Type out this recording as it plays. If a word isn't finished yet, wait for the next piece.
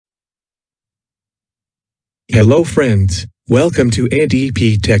Hello friends, welcome to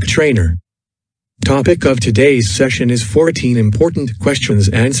ADP Tech Trainer. Topic of today's session is 14 important questions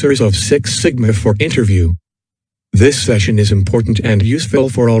answers of Six Sigma for interview. This session is important and useful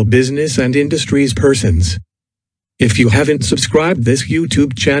for all business and industries persons. If you haven't subscribed this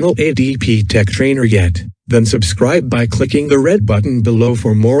YouTube channel ADP Tech Trainer yet, then subscribe by clicking the red button below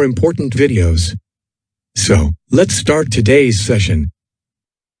for more important videos. So, let's start today's session.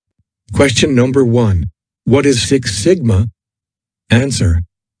 Question number 1. What is Six Sigma? Answer.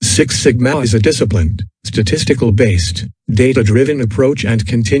 Six Sigma is a disciplined, statistical-based, data-driven approach and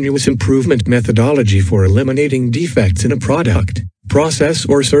continuous improvement methodology for eliminating defects in a product, process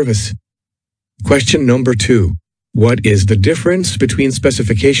or service. Question number 2. What is the difference between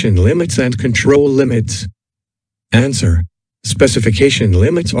specification limits and control limits? Answer. Specification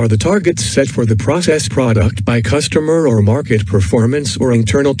limits are the targets set for the process product by customer or market performance or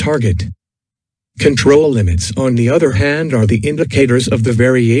internal target. Control limits, on the other hand, are the indicators of the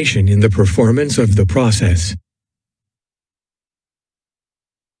variation in the performance of the process.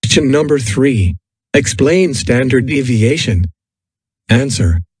 Question number 3. Explain standard deviation.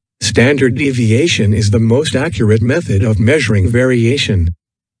 Answer. Standard deviation is the most accurate method of measuring variation.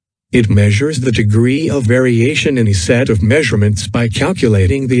 It measures the degree of variation in a set of measurements by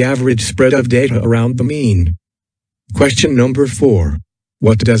calculating the average spread of data around the mean. Question number 4.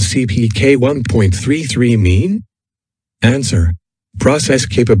 What does Cpk 1.33 mean? Answer. Process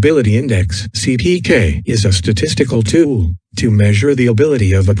Capability Index (CPK) is a statistical tool to measure the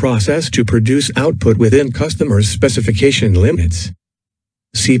ability of a process to produce output within customers' specification limits.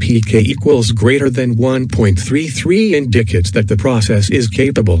 Cpk equals greater than 1.33 indicates that the process is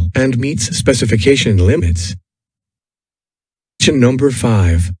capable and meets specification limits. Question number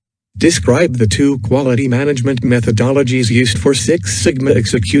 5. Describe the two quality management methodologies used for Six Sigma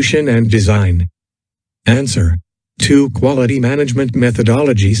execution and design. Answer. Two quality management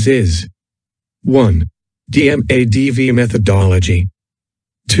methodologies is 1. dmadv methodology.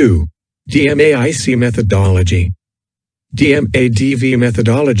 2. dmaic methodology. dmadv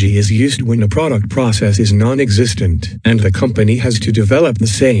methodology is used when a product process is non-existent and the company has to develop the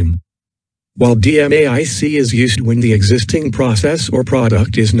same, while dmaic is used when the existing process or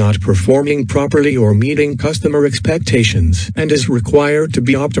product is not performing properly or meeting customer expectations and is required to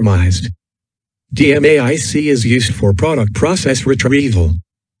be optimized. dmaic is used for product process retrieval.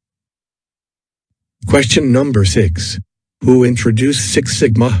 Question number 6. Who introduced Six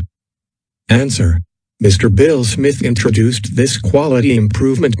Sigma? Answer. Mr. Bill Smith introduced this quality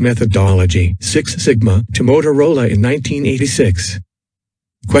improvement methodology, Six Sigma, to Motorola in 1986.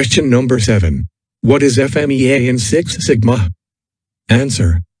 Question number 7. What is FMEA in Six Sigma?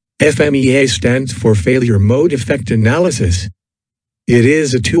 Answer. FMEA stands for Failure Mode Effect Analysis. It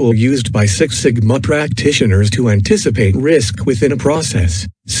is a tool used by Six Sigma practitioners to anticipate risk within a process,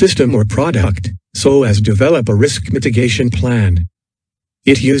 system or product, so as develop a risk mitigation plan.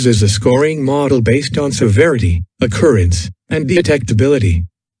 It uses a scoring model based on severity, occurrence, and detectability.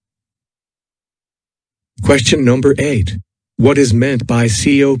 Question number 8. What is meant by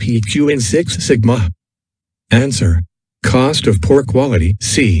COPQ in Six Sigma? Answer. Cost of poor quality,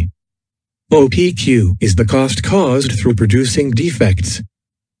 COPQ, is the cost caused through producing defects.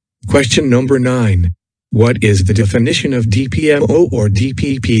 Question number 9. What is the definition of DPMO or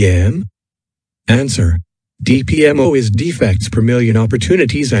DPPM? Answer. DPMO is defects per million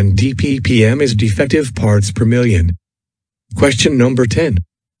opportunities and DPPM is defective parts per million. Question number 10.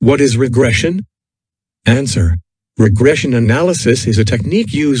 What is regression? Answer. Regression analysis is a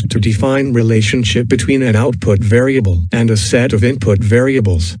technique used to define relationship between an output variable and a set of input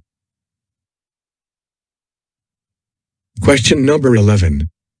variables. Question number 11.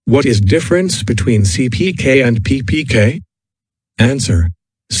 What is difference between Cpk and Ppk? Answer.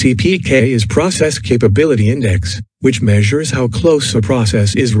 Cpk is Process Capability Index, which measures how close a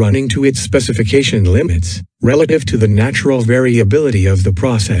process is running to its specification limits, relative to the natural variability of the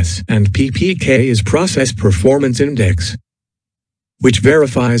process, and Ppk is Process Performance Index, which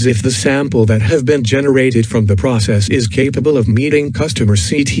verifies if the sample that have been generated from the process is capable of meeting customer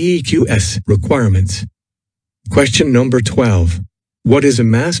CTQS requirements. Question number 12. What is a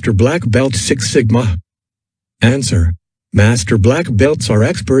Master Black Belt Six Sigma? Answer. Master Black Belts are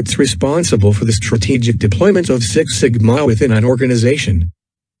experts responsible for the strategic deployment of Six Sigma within an organization.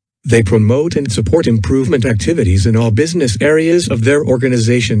 They promote and support improvement activities in all business areas of their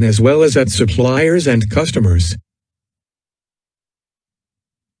organization as well as at suppliers and customers.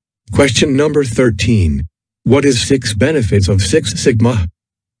 Question number 13. What is 6 benefits of Six Sigma?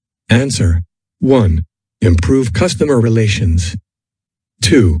 Answer. 1. Improve customer relations.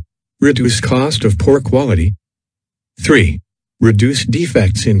 2. Reduce cost of poor quality. 3. Reduce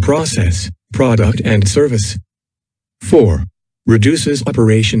defects in process, product and service. 4. Reduces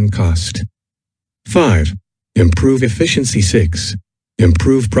operation cost. 5. Improve efficiency. 6.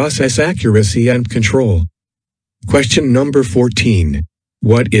 Improve process accuracy and control. Question number 14.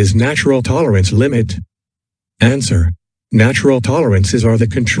 What is natural tolerance limit? Answer. Natural tolerances are the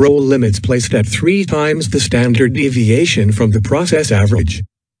control limits placed at 3 times the standard deviation from the process average.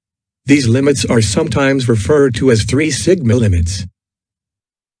 These limits are sometimes referred to as 3 sigma limits.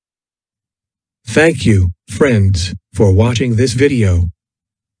 Thank you, friends, for watching this video.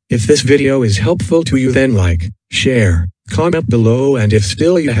 If this video is helpful to you, then like, share, comment below, and if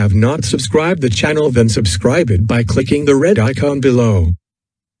still you have not subscribed the channel, then subscribe it by clicking the red icon below.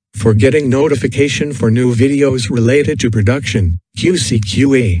 For getting notification for new videos related to production,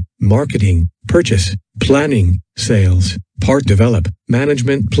 QC/QA, marketing, purchase, planning, sales, part develop,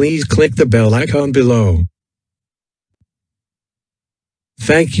 management, please click the bell icon below.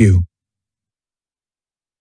 Thank you.